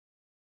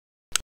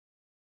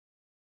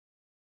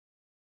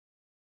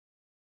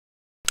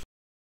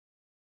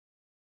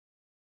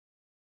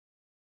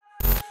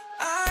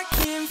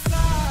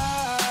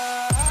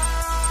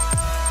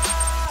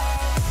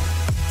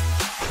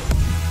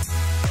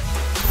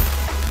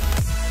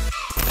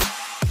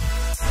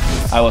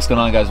Hi, what's going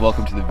on, guys?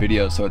 Welcome to the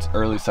video. So it's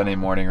early Sunday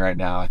morning right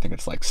now. I think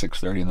it's like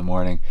 6:30 in the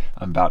morning.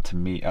 I'm about to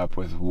meet up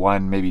with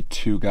one, maybe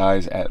two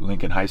guys at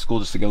Lincoln High School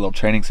just to get a little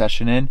training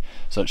session in.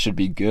 So it should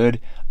be good.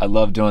 I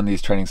love doing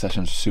these training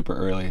sessions super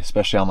early,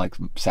 especially on like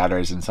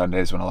Saturdays and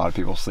Sundays when a lot of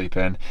people sleep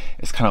in.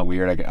 It's kind of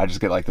weird. I just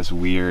get like this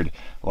weird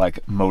like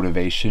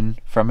motivation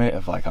from it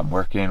of like I'm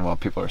working while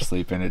people are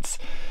sleeping. It's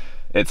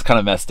kind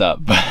of messed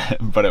up,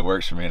 but it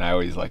works for me, and I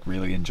always like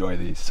really enjoy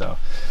these. So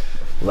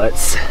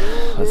let's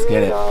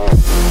get it.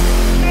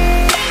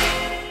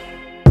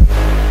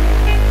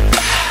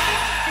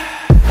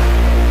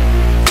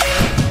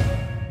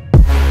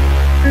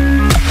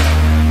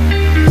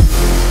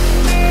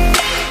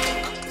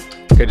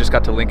 Okay, just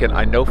got to Lincoln.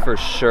 I know for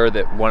sure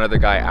that one other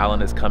guy,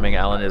 Alan, is coming.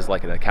 Alan is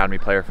like an academy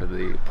player for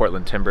the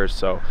Portland Timbers,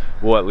 so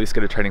we'll at least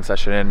get a training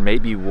session in,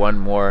 maybe one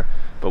more,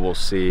 but we'll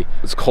see.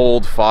 It's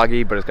cold,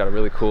 foggy, but it's got a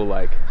really cool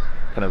like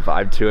kind of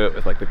vibe to it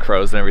with like the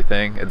crows and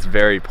everything. It's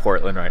very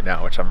Portland right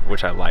now,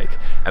 which I like,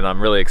 and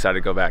I'm really excited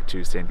to go back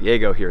to San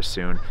Diego here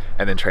soon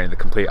and then train the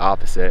complete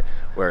opposite,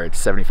 where it's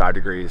 75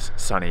 degrees,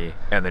 sunny,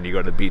 and then you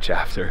go to the beach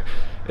after.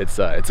 It's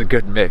a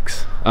good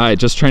mix. All right,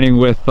 just training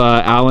with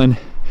Alan.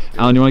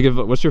 Alan, you want to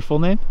give, what's your full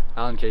name?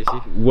 Alan Casey.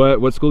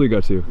 What school do you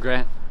go to?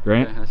 Grant.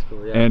 Grant High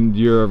School, yeah. And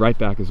you're a right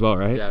back as well,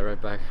 right? Yeah, right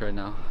back right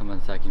now. I'm an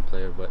attacking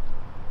player, but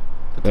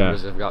the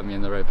Timbers have got me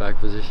in the right back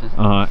position.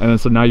 And then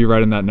so now you're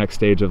right in that next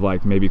stage of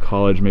like maybe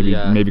college, maybe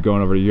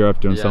going over to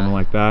Europe, doing something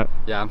like that.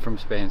 Yeah, I'm from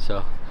Spain,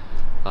 so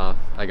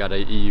I got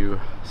a EU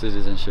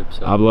citizenship.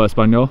 So. ¿Hablo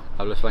español?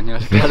 Hablo español,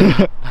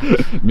 claro.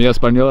 Mi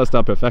español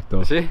está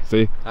perfecto. ¿Sí?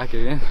 Sí. Ah,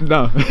 qué bien.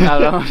 No.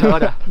 Hablamos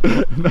ahora.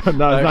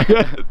 No, it's not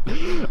good.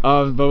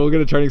 But we'll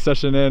get a training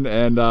session in,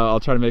 and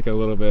I'll try to make it a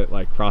little bit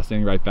like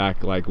crossing, right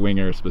back, like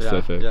winger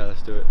specific. Yeah,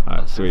 let's do it. All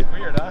right, sweet. It's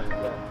weird, huh?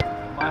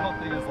 My whole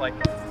thing is like,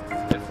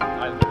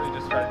 I literally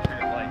just try to treat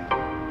it like.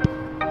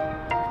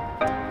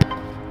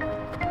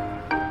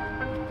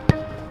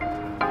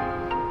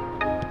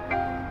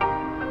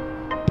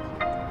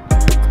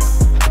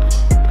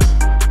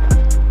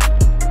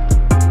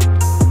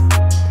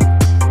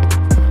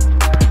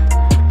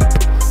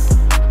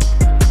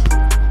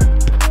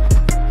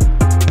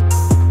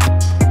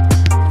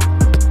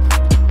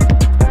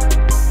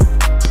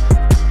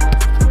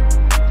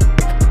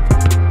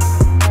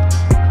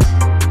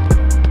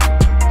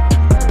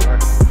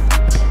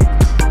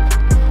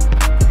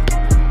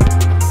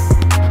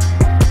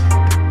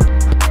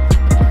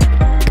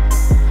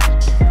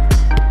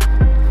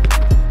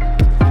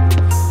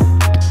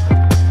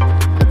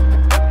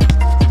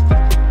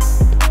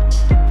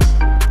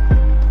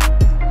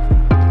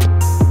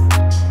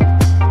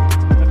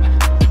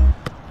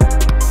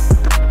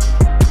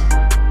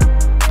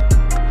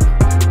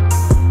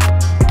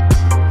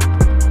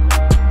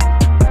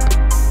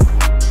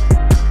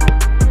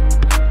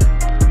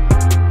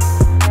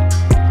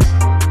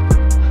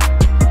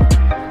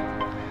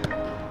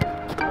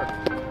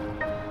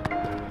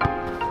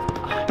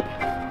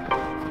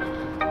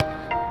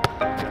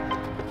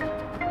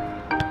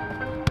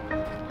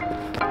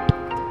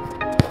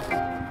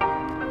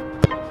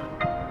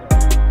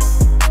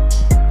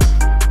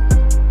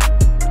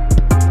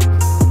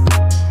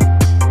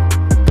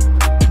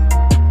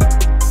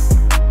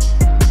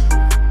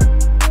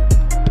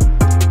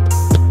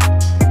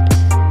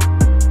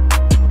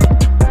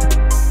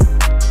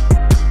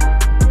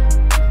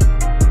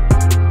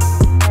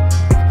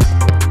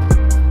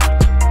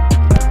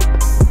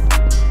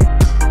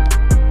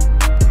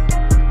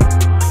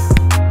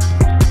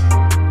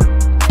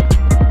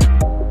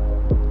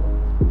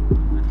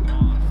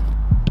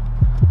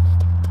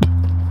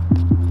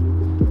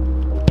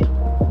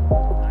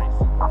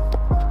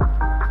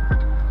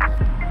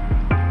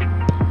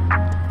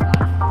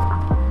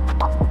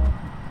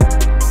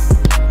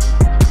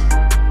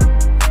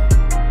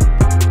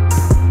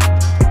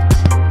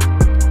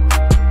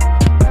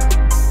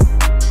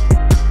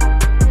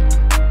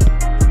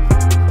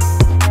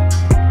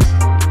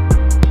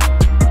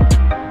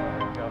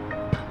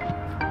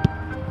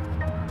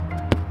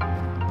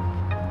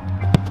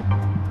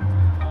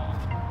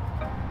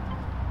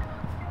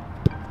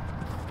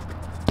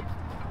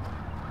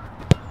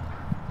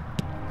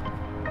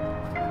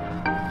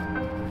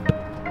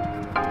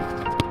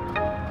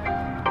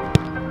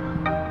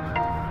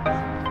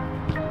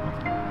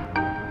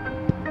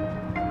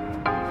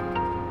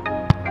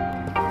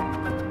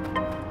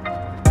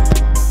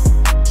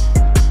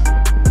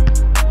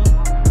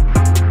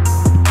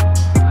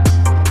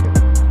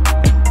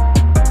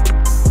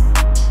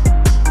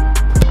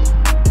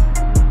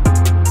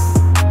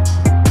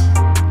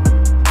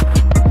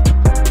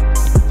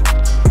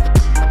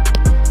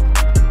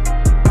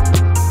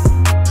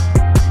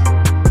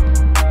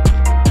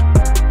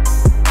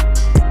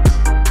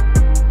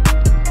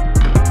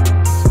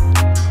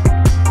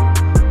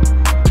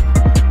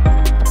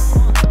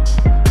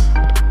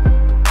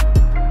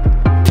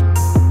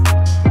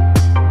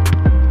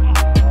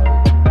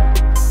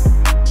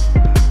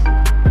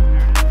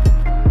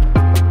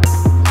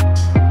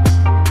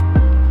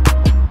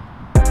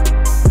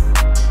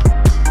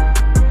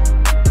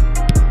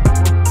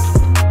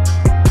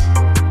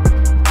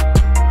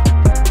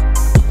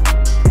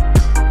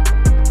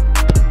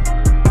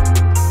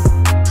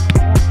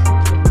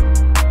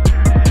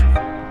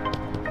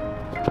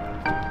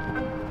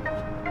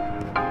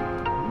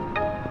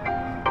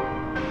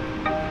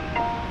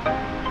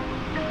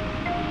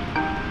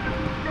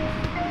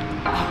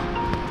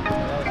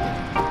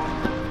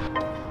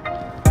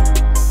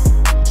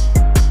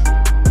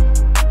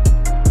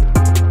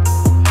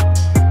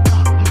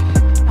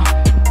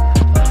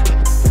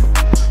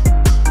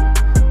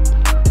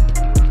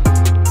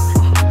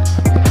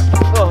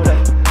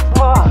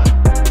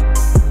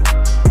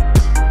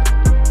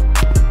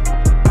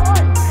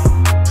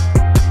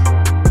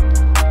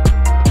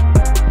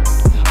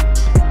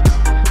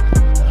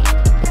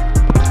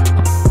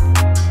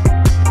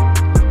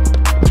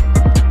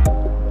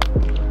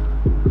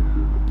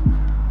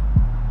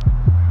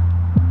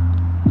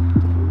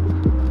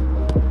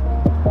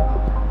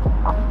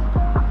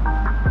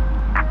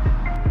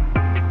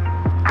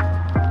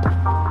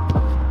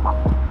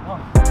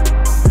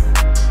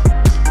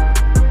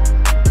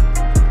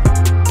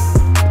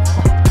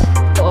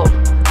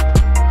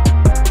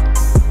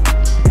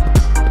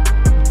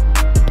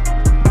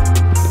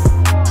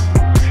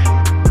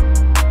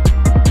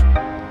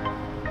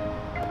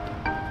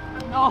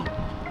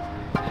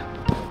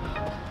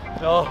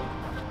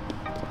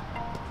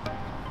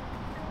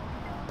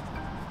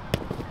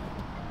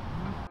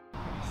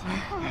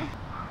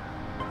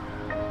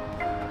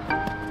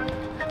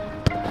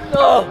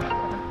 Oh!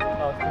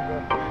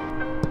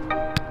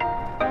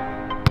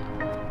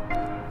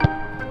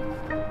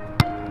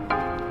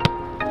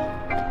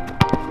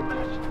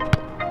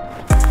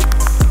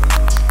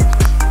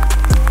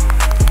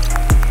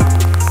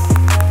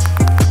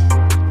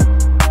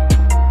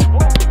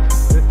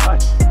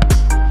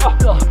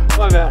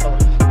 My bad.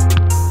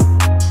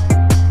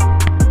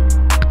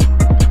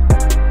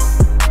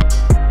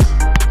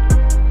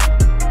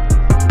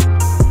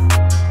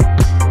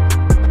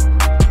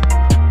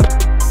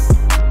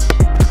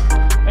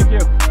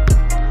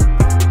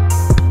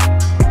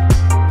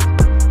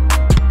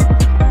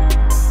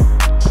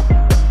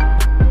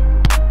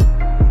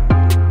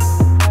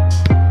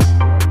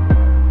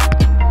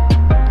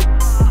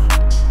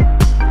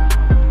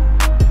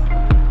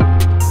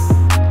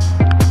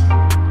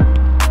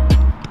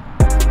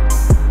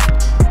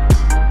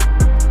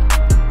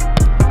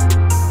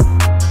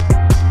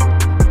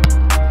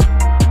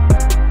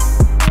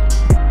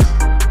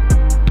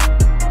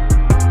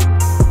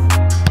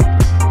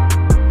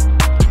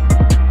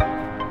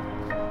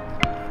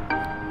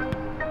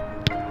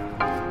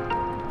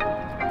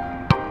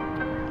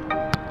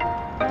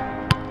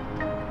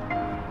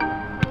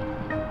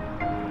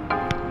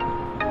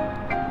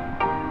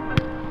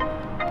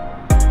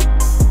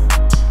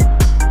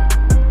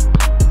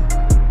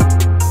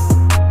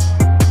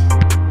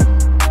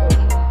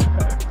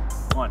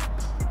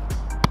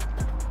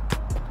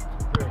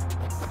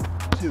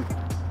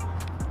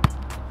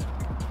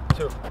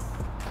 Two.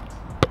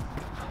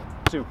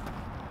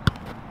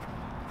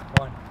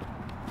 1.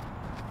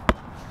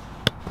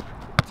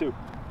 2.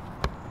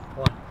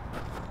 1.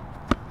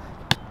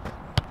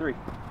 3.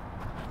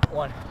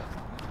 1.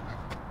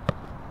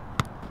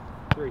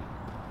 3.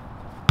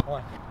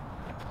 1.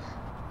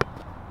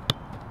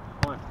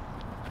 1.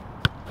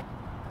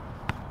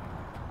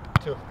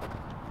 2.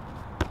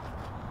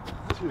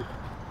 2.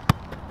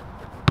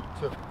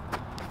 2.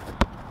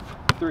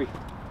 3.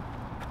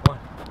 1.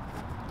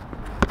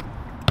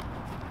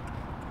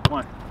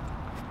 1.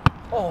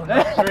 Oh,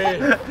 that's great.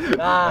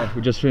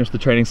 We just finished the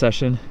training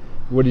session.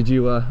 What did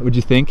you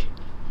think?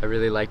 I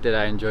really liked it.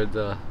 I enjoyed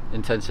the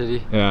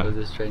intensity of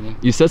this training.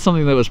 You said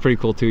something that was pretty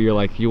cool too. You're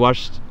like, you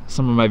watched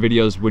some of my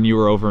videos when you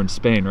were over in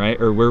Spain, right?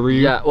 Or where were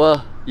you? Yeah,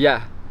 well,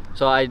 yeah.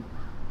 So I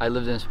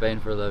lived in Spain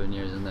for 11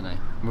 years and then I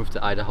moved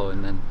to Idaho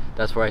and then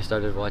that's where I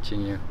started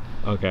watching you.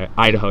 Okay,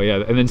 Idaho,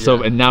 yeah. And then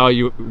and now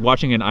you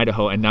watching in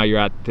Idaho and now you're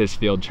at this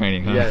field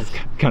training, huh? Yes.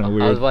 Kind of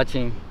weird. I was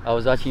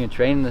watching you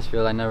train in this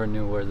field. I never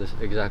knew where this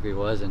exactly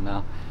was and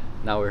now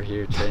we're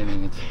here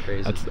training. It's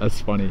crazy.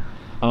 That's funny.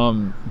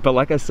 But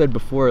like I said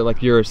before,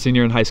 like you're a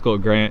senior in high school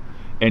at Grant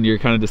and you're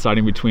kind of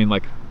deciding between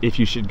like if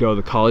you should go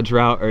the college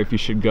route or if you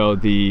should go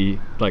the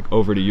like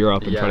over to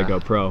Europe and try to go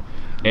pro.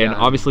 And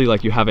obviously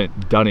like you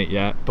haven't done it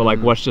yet, but like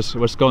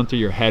what's going through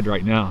your head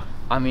right now?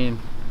 I mean,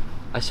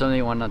 I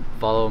certainly want to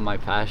follow my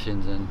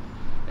passions and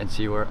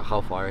see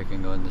how far I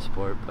can go in the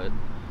sport, but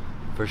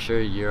for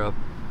sure Europe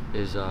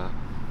is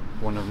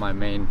one of my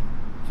main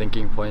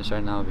thinking points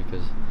right now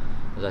because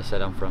as I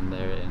said, I'm from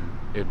there and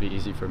it would be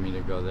easy for me to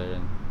go there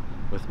and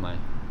with my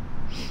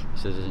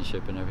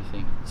citizenship and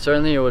everything.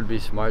 Certainly it would be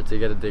smart to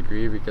get a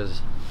degree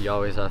because you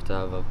always have to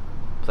have a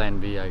plan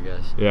B, I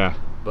guess. Yeah.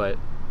 But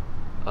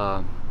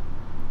I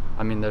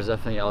mean, there's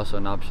definitely also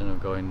an option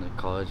of going to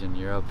college in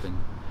Europe and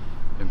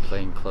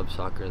playing club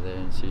soccer there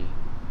and see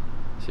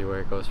where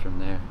it goes from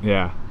there.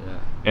 Yeah.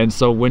 And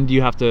so when do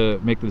you have to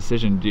make the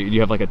decision? Do you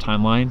have like a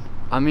timeline?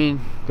 I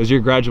mean, because you're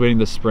graduating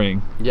this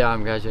spring. Yeah,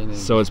 I'm graduating.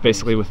 So it's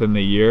basically within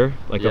the year,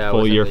 like a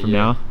full year from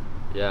now.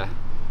 Yeah,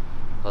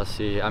 I'll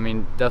see. I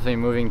mean, definitely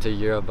moving to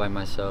Europe by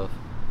myself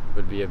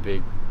would be a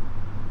big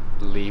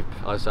leap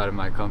outside of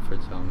my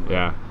comfort zone.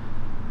 Yeah.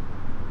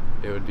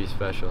 It would be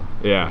special.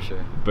 Yeah, for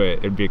sure. But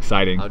it'd be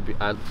exciting.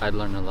 I'd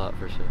learn a lot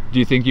for sure. Do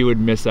you think you would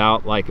miss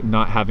out like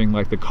not having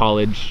like the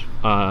college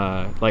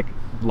like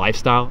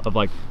lifestyle of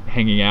like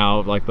hanging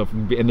out like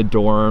in the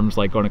dorms,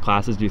 like going to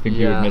classes? Do you think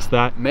you would miss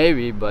that?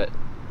 Maybe, but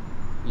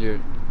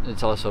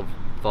it's also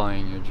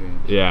following your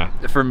dreams. Yeah.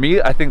 For me,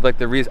 I think like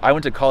the reason I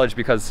went to college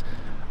because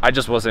I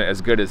just wasn't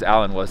as good as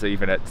Alan was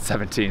even at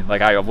 17.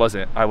 Like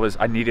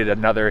I needed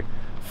another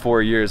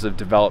 4 years of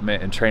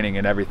development and training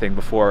and everything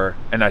before,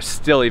 and I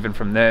still even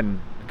from then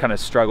kind of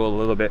struggled a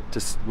little bit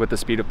with the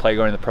speed of play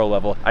going to the pro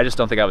level. I just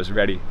don't think I was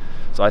ready.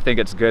 So I think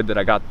it's good that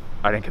I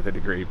didn't get the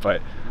degree,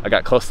 but I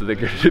got close to the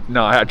degree.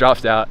 No, I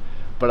dropped out,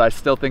 but I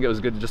still think it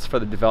was good just for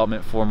the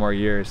development 4 more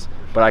years.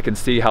 But I can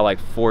see how like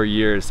 4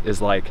 years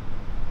is like,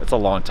 it's a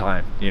long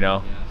time, you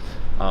know?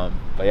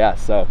 But yeah,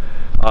 so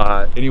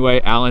anyway,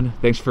 Alan,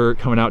 thanks for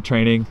coming out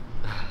training.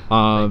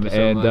 Thank you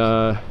so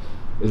much.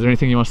 Is there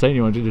anything you want to say?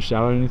 You want to just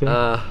shout out anything?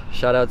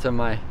 Shout out to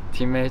my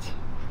teammates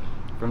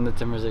from the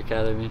Timbers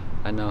Academy.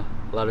 I know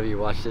a lot of you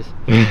watch this.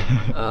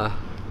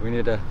 We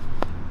need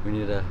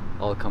to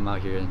all come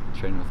out here and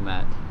train with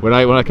Matt. When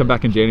I come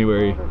back in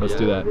January, let's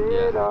do that.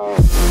 Yeah.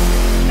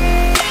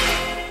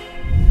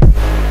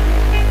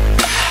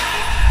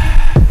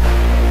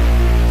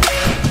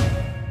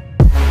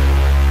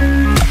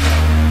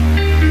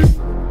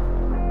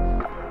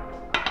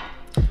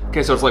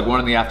 Okay, so it's like 1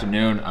 in the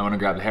afternoon. I want to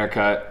grab the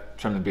haircut,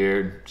 trim the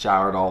beard,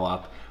 shower it all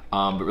up.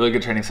 But really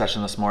good training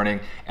session this morning.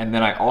 And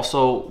then I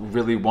also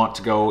really want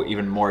to go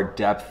even more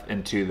depth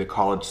into the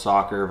college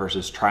soccer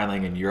versus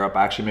trialing in Europe.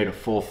 I actually made a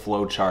full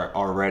flow chart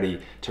already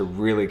to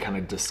really kind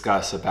of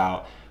discuss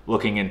about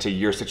looking into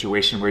your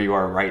situation where you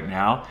are right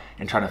now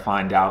and trying to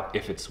find out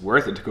if it's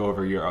worth it to go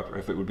over Europe or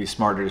if it would be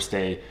smarter to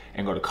stay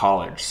and go to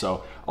college.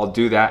 So I'll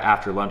do that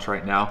after lunch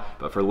right now.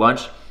 But for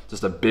lunch,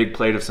 just a big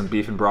plate of some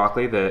beef and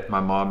broccoli that my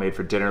mom made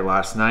for dinner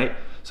last night.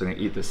 So I'm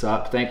gonna eat this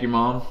up. Thank you,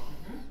 Mom.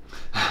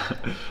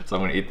 So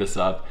I'm gonna eat this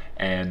up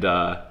and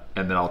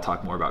then I'll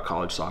talk more about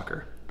college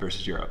soccer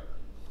versus Europe.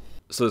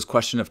 So this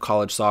question of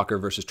college soccer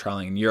versus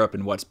trialing in Europe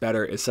and what's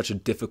better is such a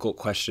difficult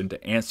question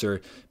to answer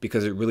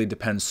because it really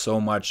depends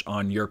so much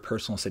on your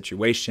personal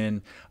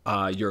situation,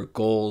 your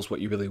goals,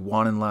 what you really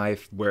want in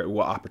life, what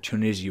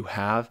opportunities you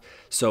have.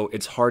 So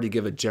it's hard to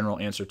give a general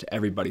answer to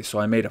everybody. So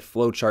I made a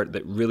flow chart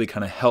that really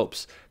kind of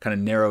helps kind of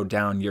narrow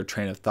down your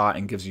train of thought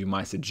and gives you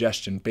my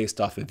suggestion based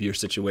off of your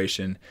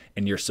situation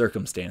and your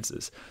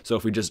circumstances. So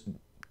if we just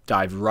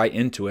dive right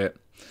into it,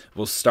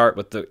 we'll start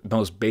with the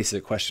most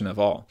basic question of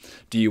all.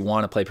 Do you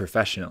want to play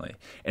professionally?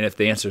 And if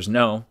the answer is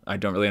no, I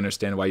don't really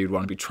understand why you'd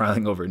want to be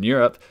trialing over in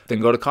Europe,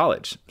 then go to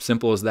college.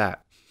 Simple as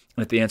that.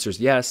 And if the answer is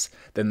yes,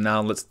 then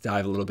now let's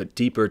dive a little bit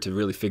deeper to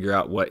really figure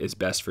out what is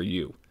best for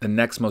you. The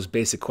next most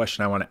basic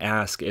question I want to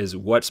ask is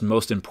what's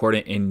most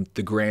important in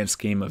the grand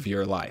scheme of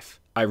your life?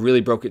 I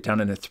really broke it down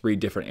into 3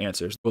 different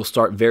answers. We'll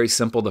start very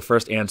simple. The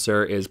first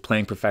answer is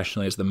playing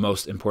professionally is the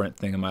most important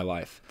thing in my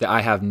life. That I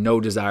have no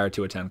desire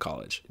to attend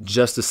college.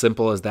 Just as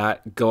simple as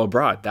that, go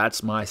abroad.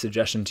 That's my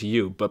suggestion to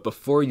you. But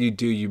before you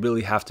do, you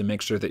really have to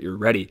make sure that you're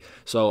ready.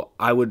 So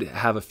I would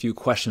have a few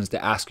questions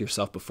to ask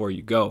yourself before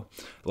you go.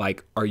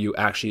 Like, are you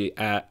actually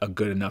at a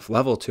good enough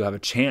level to have a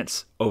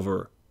chance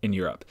over in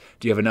Europe?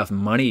 Do you have enough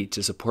money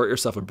to support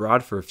yourself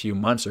abroad for a few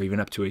months or even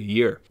up to a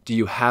year? Do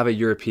you have a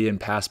European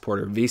passport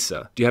or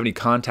visa? Do you have any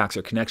contacts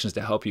or connections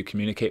to help you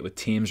communicate with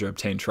teams or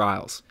obtain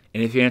trials?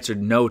 And if you answered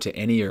no to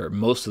any or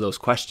most of those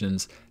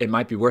questions, it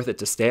might be worth it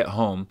to stay at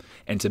home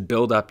and to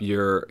build up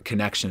your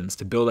connections,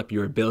 to build up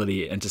your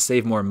ability, and to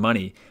save more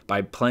money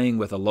by playing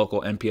with a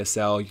local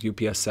NPSL,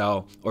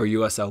 UPSL, or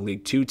USL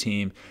League 2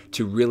 team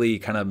to really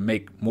kind of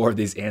make more of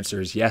these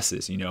answers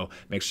yeses.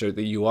 Make sure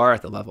that you are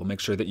at the level, make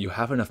sure that you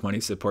have enough money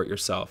to support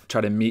yourself. Try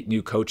to meet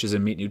new coaches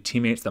and meet new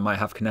teammates that might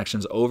have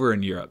connections over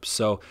in Europe.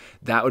 So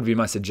that would be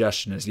my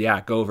suggestion is,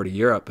 yeah, go over to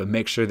Europe, but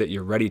make sure that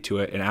you're ready to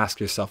it and ask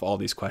yourself all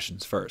these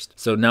questions first.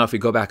 So now if we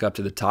go back up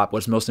to the top,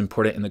 what's most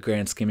important in the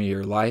grand scheme of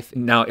your life?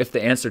 Now, if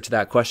the answer to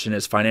that question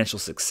is financial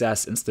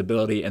success and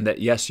stability, and that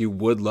yes, you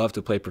would love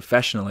to play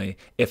professionally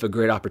if a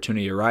great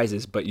opportunity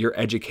arises, but your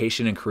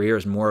education and career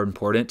is more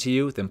important to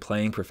you than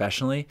playing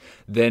professionally,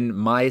 then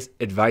my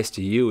advice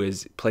to you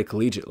is play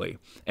collegiately.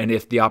 And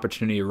if the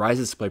opportunity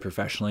arises to play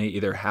professionally,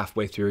 either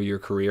halfway through your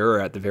career or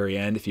at the very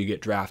end, if you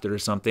get drafted or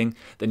something,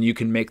 then you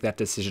can make that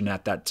decision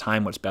at that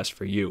time what's best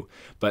for you.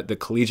 But the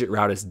collegiate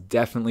route is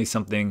definitely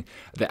something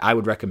that I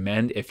would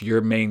recommend if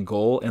your main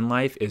goal in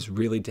life is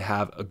really to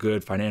have a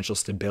good financial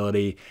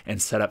stability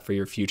and set up for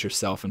your future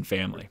self and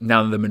family.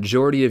 Now, the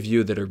majority of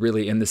you that are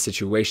really in the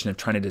situation of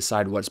trying to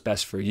decide what's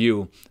best for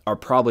you are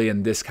probably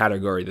in this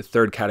category, the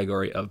third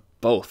category of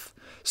both.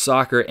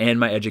 Soccer and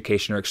my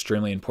education are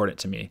extremely important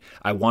to me.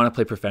 I want to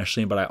play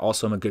professionally, but I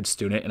also am a good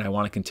student and I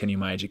want to continue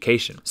my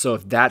education. So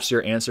if that's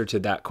your answer to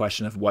that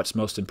question of what's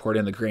most important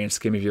in the grand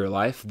scheme of your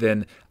life,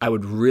 then I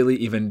would really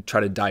even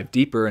try to dive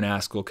deeper and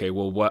ask, okay,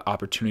 well, what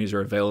opportunities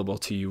are available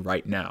to you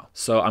right now?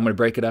 So I'm going to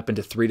break it up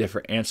into 3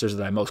 different answers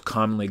that I most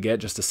commonly get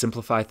just to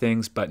simplify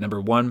things. But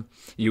number 1,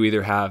 you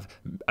either have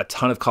a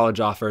ton of college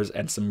offers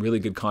and some really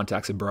good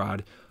contacts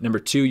abroad. Number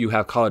 2, you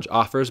have college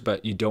offers,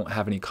 but you don't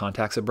have any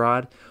contacts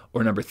abroad.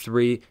 Or number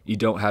 3, you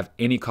don't have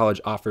any college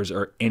offers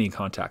or any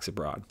contacts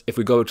abroad. If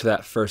we go to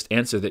that first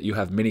answer that you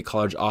have many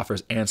college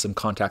offers and some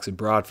contacts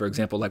abroad, for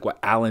example, like what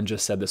Alan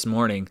just said this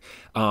morning,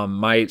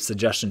 my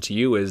suggestion to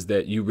you is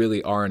that you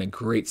really are in a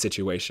great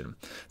situation.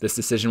 This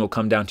decision will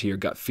come down to your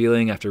gut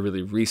feeling after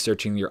really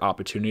researching your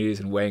opportunities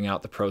and weighing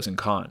out the pros and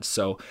cons.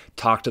 So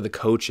talk to the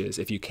coaches.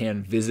 If you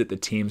can, visit the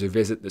teams or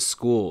visit the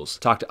schools.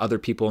 Talk to other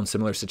people in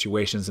similar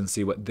situations and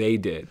see what they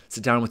did.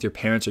 Sit down with your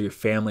parents or your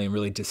family and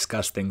really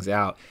discuss things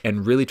out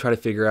and really try to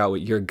figure out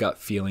what your gut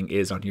feeling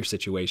is on your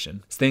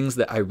situation. Things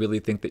that I really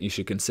think that you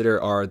should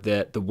consider are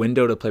that the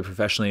window to play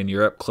professionally in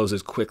Europe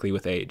closes quickly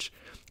with age.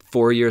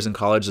 4 years in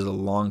college is a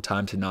long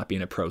time to not be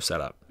in a pro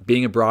setup.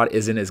 Being abroad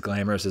isn't as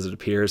glamorous as it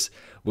appears.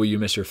 Will you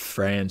miss your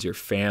friends, your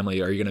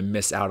family? Are you going to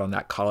miss out on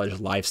that college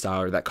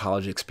lifestyle or that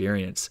college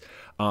experience?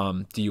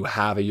 Do you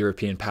have a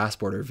European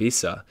passport or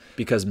visa?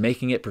 Because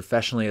making it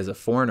professionally as a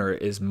foreigner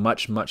is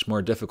much, much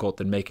more difficult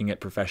than making it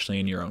professionally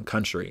in your own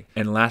country.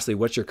 And lastly,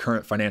 what's your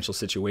current financial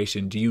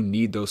situation? Do you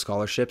need those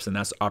scholarships and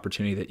that's an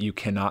opportunity that you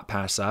cannot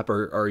pass up?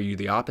 Or are you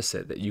the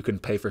opposite, that you can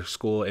pay for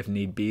school if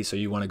need be, so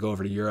you want to go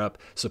over to Europe,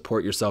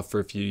 support yourself for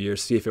a few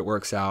years, see if it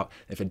works out.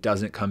 If it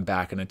doesn't, come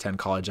back and attend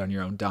college college on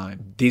your own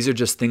dime. These are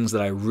just things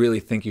that I really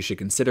think you should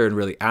consider and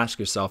really ask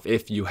yourself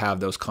if you have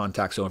those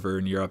contacts over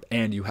in Europe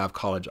and you have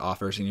college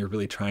offers and you're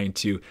really trying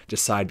to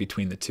decide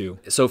between the two.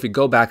 So if we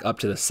go back up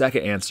to the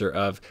second answer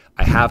of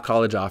I have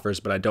college offers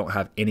but I don't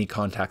have any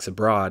contacts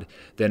abroad,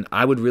 then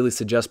I would really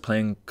suggest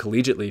playing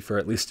collegiately for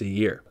at least a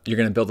year. You're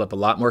going to build up a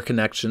lot more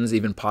connections,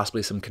 even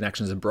possibly some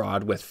connections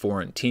abroad with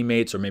foreign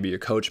teammates, or maybe your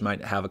coach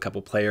might have a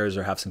couple players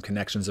or have some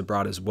connections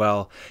abroad as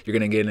well. You're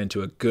going to get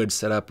into a good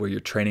setup where you're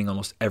training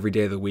almost every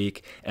day of the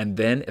week. And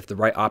then if the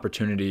right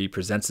opportunity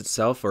presents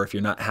itself, or if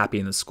you're not happy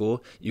in the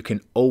school, you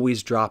can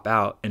always drop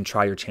out and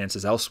try your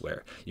chances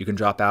elsewhere. You can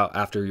drop out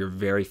after your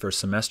very first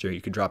semester.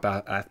 You can drop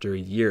out after a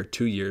year,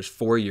 2 years,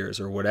 4 years,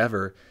 or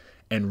whatever,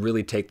 and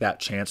really take that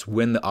chance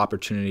when the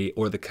opportunity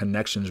or the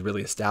connections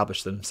really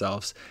establish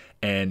themselves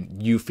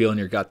and you feel in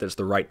your gut that it's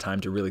the right time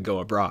to really go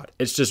abroad.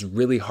 It's just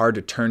really hard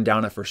to turn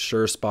down a for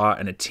sure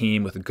spot in a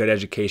team with a good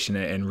education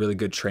and really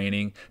good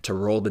training to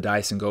roll the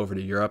dice and go over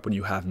to Europe when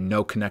you have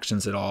no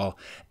connections at all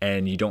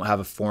and you don't have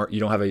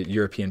a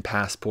European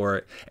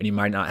passport and you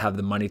might not have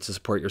the money to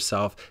support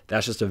yourself.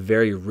 That's just a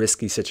very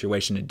risky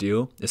situation to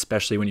do,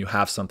 especially when you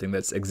have something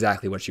that's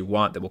exactly what you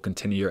want that will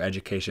continue your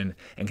education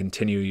and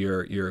continue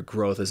your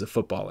growth as a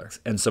footballer.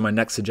 And so my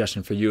next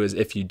suggestion for you is,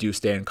 if you do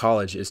stay in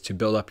college, is to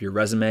build up your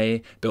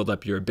resume, build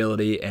up your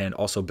ability, and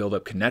also build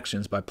up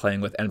connections by playing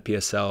with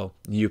NPSL,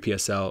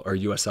 UPSL, or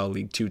USL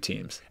League 2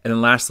 teams. And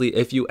then lastly,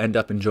 if you end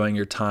up enjoying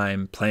your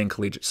time playing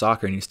collegiate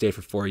soccer and you stay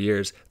for 4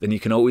 years, then you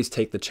can always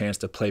take the chance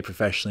to play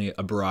professionally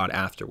abroad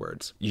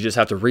afterwards. You just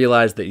have to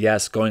realize that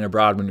yes, going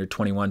abroad when you're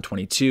 21,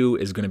 22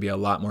 is going to be a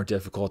lot more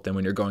difficult than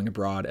when you're going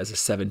abroad as a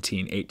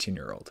 17,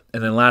 18-year-old.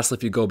 And then lastly,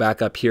 if you go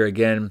back up here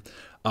again,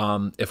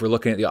 if we're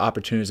looking at the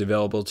opportunities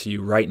available to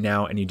you right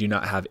now and you do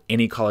not have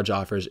any college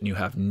offers and you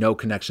have no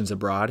connections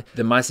abroad,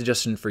 then my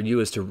suggestion for you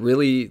is to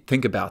really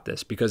think about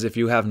this, because if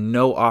you have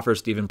no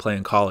offers to even play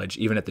in college,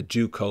 even at the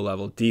JUCO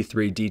level,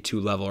 D3,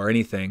 D2 level, or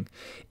anything,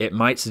 it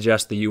might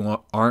suggest that you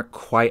aren't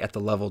quite at the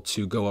level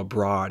to go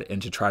abroad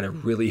and to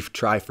really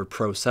try for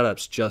pro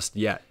setups just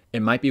yet.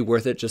 It might be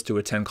worth it just to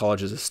attend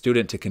college as a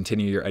student to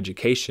continue your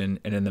education,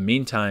 and in the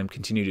meantime,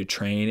 continue to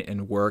train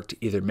and work to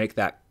either make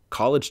that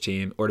college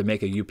team or to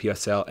make a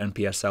UPSL,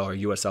 NPSL, or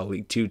USL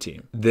League 2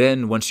 team.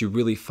 Then once you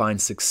really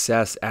find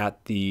success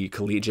at the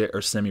collegiate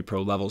or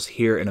semi-pro levels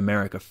here in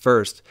America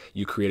first,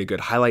 you create a good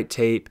highlight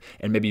tape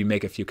and maybe you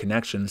make a few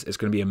connections, it's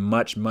going to be a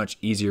much, much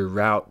easier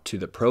route to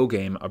the pro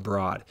game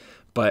abroad.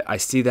 But I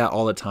see that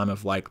all the time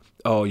of like,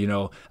 oh, you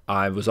know,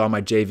 I was on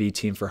my JV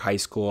team for high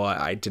school.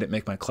 I didn't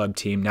make my club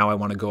team. Now I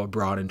want to go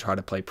abroad and try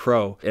to play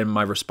pro. And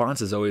my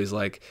response is always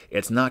like,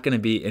 it's not going to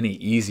be any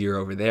easier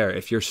over there.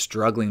 If you're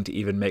struggling to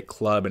even make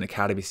club and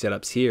academy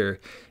setups here,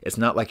 it's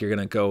not like you're going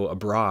to go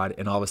abroad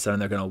and all of a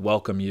sudden they're going to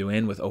welcome you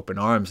in with open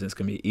arms and it's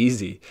going to be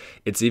easy.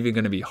 It's even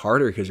going to be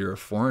harder because you're a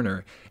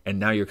foreigner and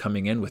now you're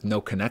coming in with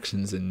no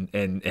connections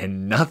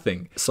and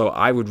nothing. So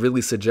I would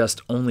really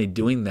suggest only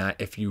doing that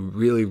if you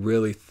really,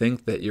 really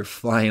think that you're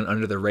flying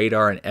under the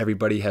radar and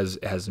everybody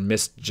has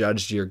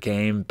misjudged your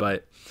game.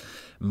 But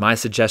my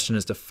suggestion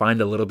is to find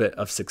a little bit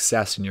of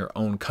success in your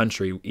own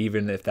country,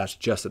 even if that's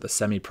just at the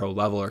semi-pro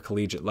level or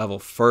collegiate level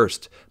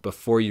first,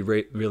 before you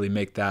really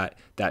make that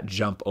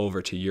jump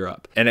over to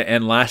Europe.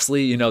 And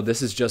lastly, you know,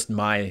 this is just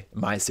my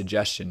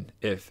suggestion.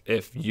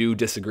 If you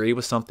disagree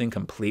with something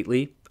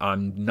completely,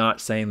 I'm not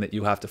saying that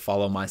you have to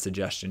follow my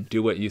suggestion.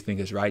 Do what you think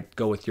is right.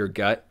 Go with your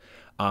gut.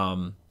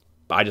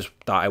 I just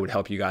thought I would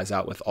help you guys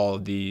out with all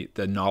of the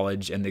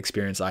knowledge and the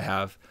experience I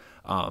have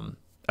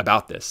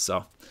about this.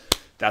 So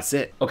that's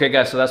it. Okay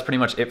guys, so that's pretty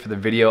much it for the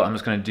video. I'm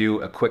just gonna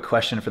do a quick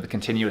question for the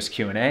continuous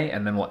Q&A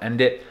and then we'll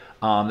end it.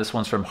 This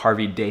one's from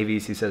Harvey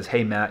Davies. He says,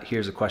 hey Matt,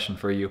 here's a question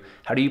for you.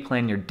 How do you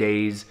plan your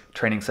days,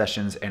 training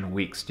sessions, and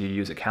weeks? Do you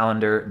use a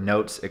calendar,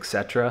 notes,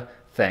 etc.?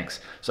 Thanks.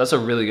 So that's a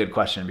really good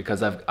question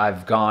because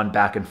I've gone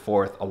back and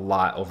forth a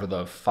lot over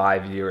the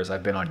 5 years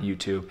I've been on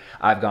YouTube.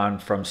 I've gone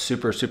from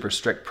super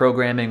strict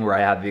programming where I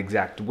have the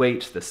exact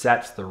weights, the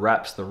sets, the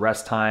reps, the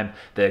rest time,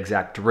 the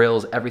exact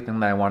drills,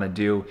 everything that I want to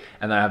do.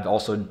 And then I've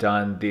also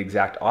done the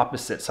exact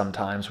opposite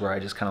sometimes where I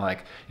just kind of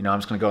like, you know, I'm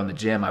just going to go in the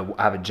gym. I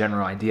have a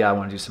general idea. I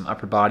want to do some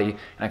upper body and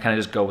I kind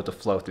of just go with the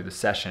flow through the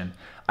session.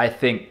 I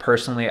think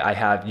personally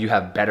you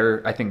have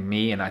better, I think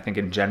me and I think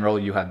in general,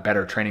 you have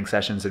better training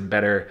sessions and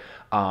better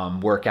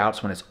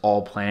workouts when it's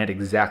all planned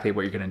exactly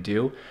what you're going to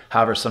do.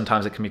 However,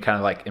 sometimes it can be kind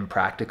of like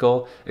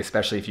impractical,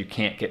 especially if you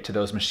can't get to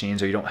those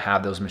machines or you don't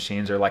have those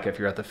machines, or like if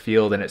you're at the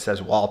field and it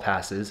says wall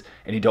passes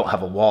and you don't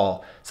have a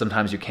wall,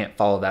 sometimes you can't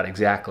follow that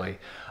exactly.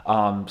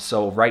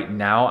 So right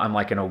now I'm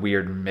like in a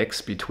weird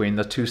mix between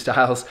the two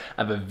styles.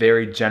 I have a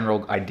very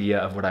general idea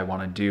of what I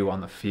want to do on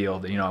the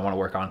field. You know, I want to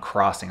work on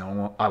crossing,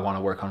 I want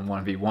to work on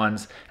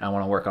 1v1s, and I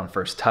want to work on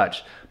first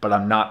touch, but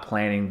I'm not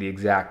planning the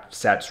exact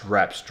sets,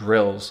 reps,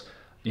 drills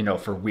you know,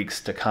 for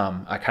weeks to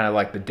come. I kind of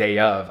like the day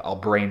of, I'll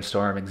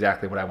brainstorm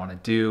exactly what I want to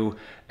do,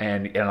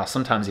 and I'll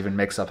sometimes even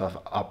mix up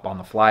on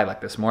the fly.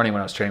 Like this morning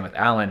when I was training with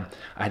Alan,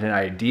 I had an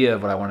idea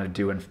of what I wanted to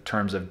do in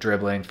terms of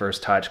dribbling,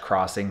 first touch,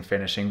 crossing,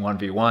 finishing,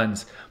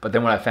 1v1s. But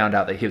then when I found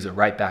out that he was a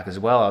right back as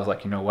well, I was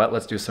like, you know what,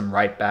 let's do some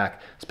right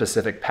back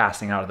specific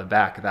passing out of the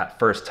back, that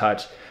first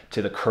touch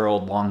to the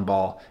curled long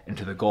ball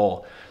into the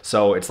goal.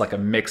 So it's like a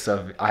mix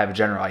of, I have a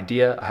general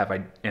idea,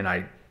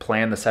 I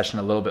plan the session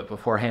a little bit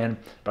beforehand,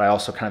 but I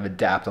also kind of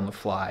adapt on the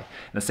fly.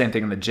 And the same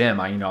thing in the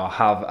gym.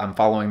 I'm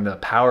following the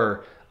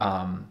power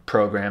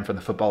program for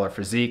the footballer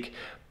physique,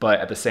 but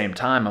at the same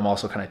time, I'm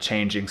also kind of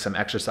changing some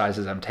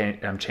exercises.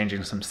 I'm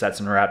changing some sets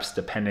and reps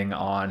depending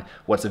on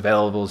what's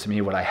available to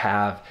me, what I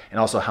have, and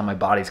also how my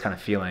body's kind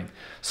of feeling.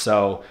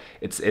 So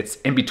it's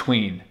in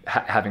between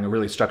having a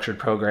really structured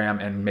program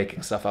and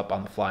making stuff up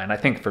on the fly. And I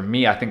think for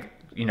me,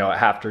 you know,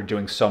 after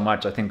doing so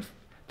much, I think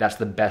that's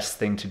the best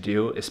thing to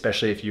do,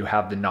 especially if you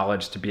have the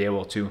knowledge to be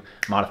able to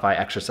modify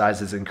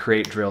exercises and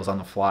create drills on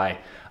the fly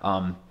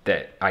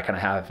that I kind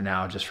of have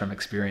now just from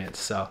experience.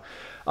 So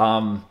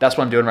that's what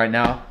I'm doing right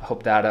now. I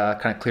hope that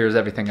kind of clears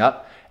everything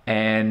up.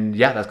 And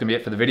yeah, that's gonna be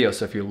it for the video.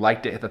 So if you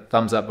liked it, hit the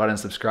thumbs up button,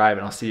 subscribe,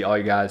 and I'll see all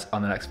you guys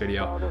on the next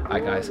video. All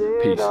right, guys,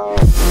 peace.